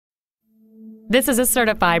This is a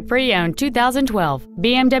certified pre-owned 2012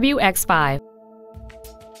 BMW X5.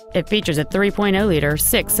 It features a 3.0-liter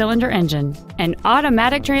six-cylinder engine, an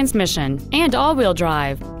automatic transmission, and all-wheel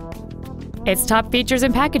drive. Its top features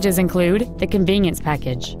and packages include the convenience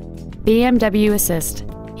package, BMW Assist,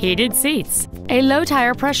 heated seats, a low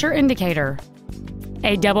tire pressure indicator,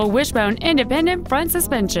 a double wishbone independent front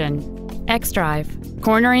suspension, xDrive,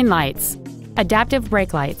 cornering lights, adaptive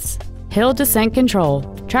brake lights, hill descent control,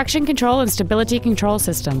 traction control and stability control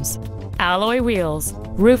systems, alloy wheels,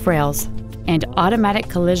 roof rails, and automatic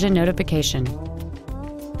collision notification.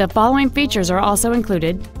 The following features are also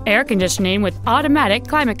included: air conditioning with automatic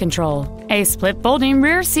climate control, a split folding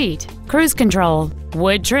rear seat, cruise control,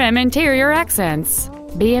 wood trim interior accents,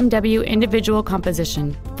 BMW individual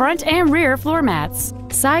composition, front and rear floor mats,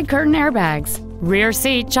 side curtain airbags, rear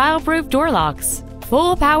seat child-proof door locks,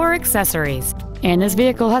 full power accessories, and this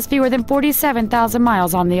vehicle has fewer than 47,000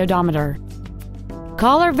 miles on the odometer.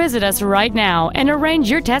 Call or visit us right now and arrange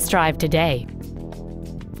your test drive today.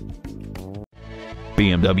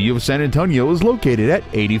 BMW of San Antonio is located at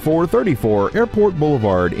 8434 Airport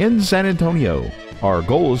Boulevard in San Antonio. Our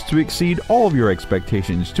goal is to exceed all of your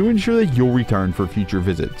expectations to ensure that you'll return for future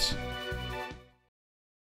visits.